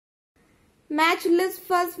Match list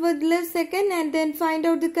first with list second and then find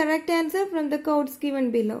out the correct answer from the codes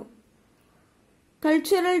given below.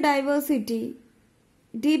 Cultural diversity.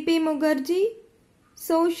 D.P. Mukherjee.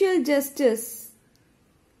 Social justice.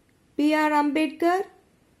 B.R. Ambedkar.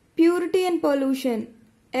 Purity and pollution.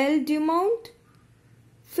 L. Dumont.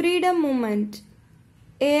 Freedom movement.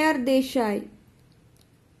 A.R. Desai.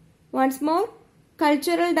 Once more.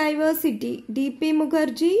 Cultural diversity. D.P.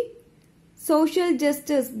 Mukherjee. Social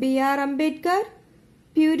justice. B.R. Ambedkar.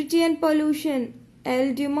 Purity and pollution.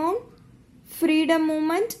 L. Dumont. Freedom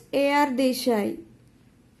movement. A.R. Desai.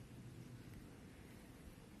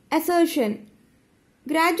 Assertion.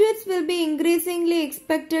 Graduates will be increasingly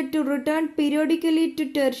expected to return periodically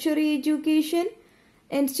to tertiary education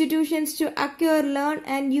institutions to acquire, learn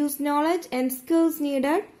and use knowledge and skills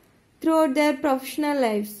needed throughout their professional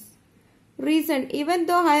lives. Reason. Even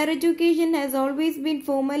though higher education has always been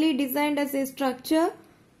formally designed as a structure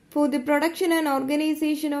for the production and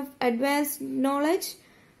organization of advanced knowledge,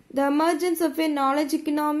 the emergence of a knowledge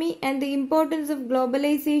economy and the importance of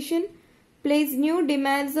globalization place new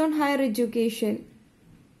demands on higher education.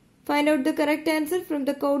 Find out the correct answer from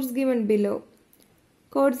the codes given below.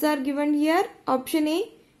 Codes are given here. Option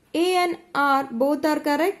A and R both are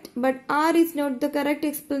correct, but R is not the correct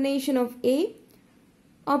explanation of A.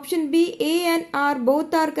 Option B, A and R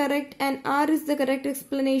both are correct and R is the correct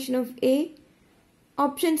explanation of A.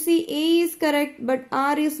 Option C, A is correct but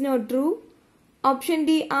R is not true. Option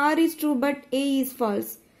D, R is true but A is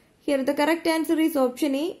false. Here the correct answer is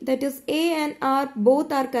option A, that is A and R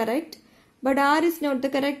both are correct, but R is not the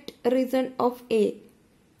correct reason of A.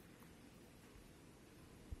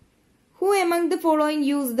 Who among the following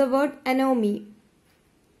use the word anomie?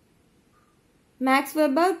 Max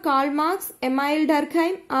Weber, Karl Marx, Emile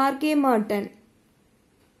Durkheim, R.K. Merton.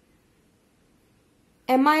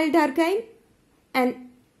 Emile Durkheim and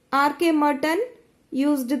R.K. Merton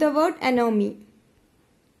used the word anomie.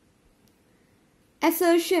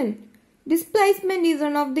 Assertion. Displacement is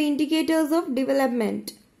one of the indicators of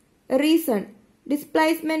development. Reason.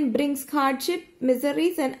 Displacement brings hardship,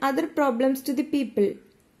 miseries and other problems to the people.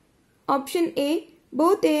 Option A.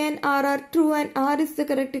 Both A and R are true and R is the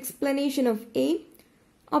correct explanation of A.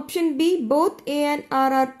 Option B. Both A and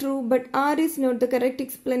R are true but R is not the correct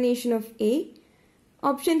explanation of A.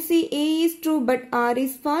 Option C. A is true but R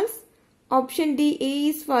is false. Option D. A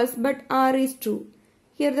is false but R is true.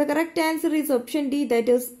 Here the correct answer is option D, that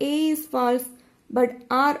is A is false but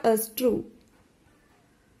R is true.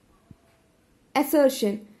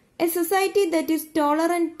 Assertion. A society that is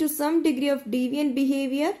tolerant to some degree of deviant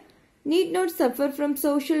behavior need not suffer from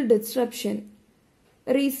social disruption.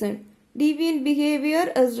 Reason. Deviant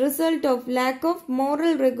behavior is a result of lack of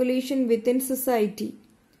moral regulation within society.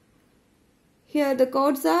 Here the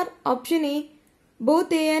codes are option A.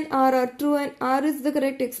 Both A and R are true and R is the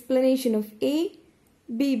correct explanation of A.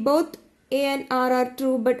 B. Both A and R are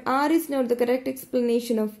true but R is not the correct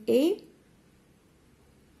explanation of A.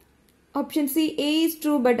 Option C. A is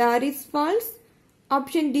true but R is false.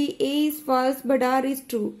 Option D. A is false but R is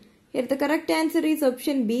true. Here the correct answer is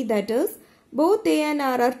option B, that is both A and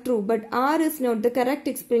R are true but R is not the correct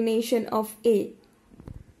explanation of A.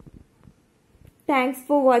 Thanks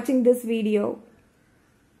for watching this video.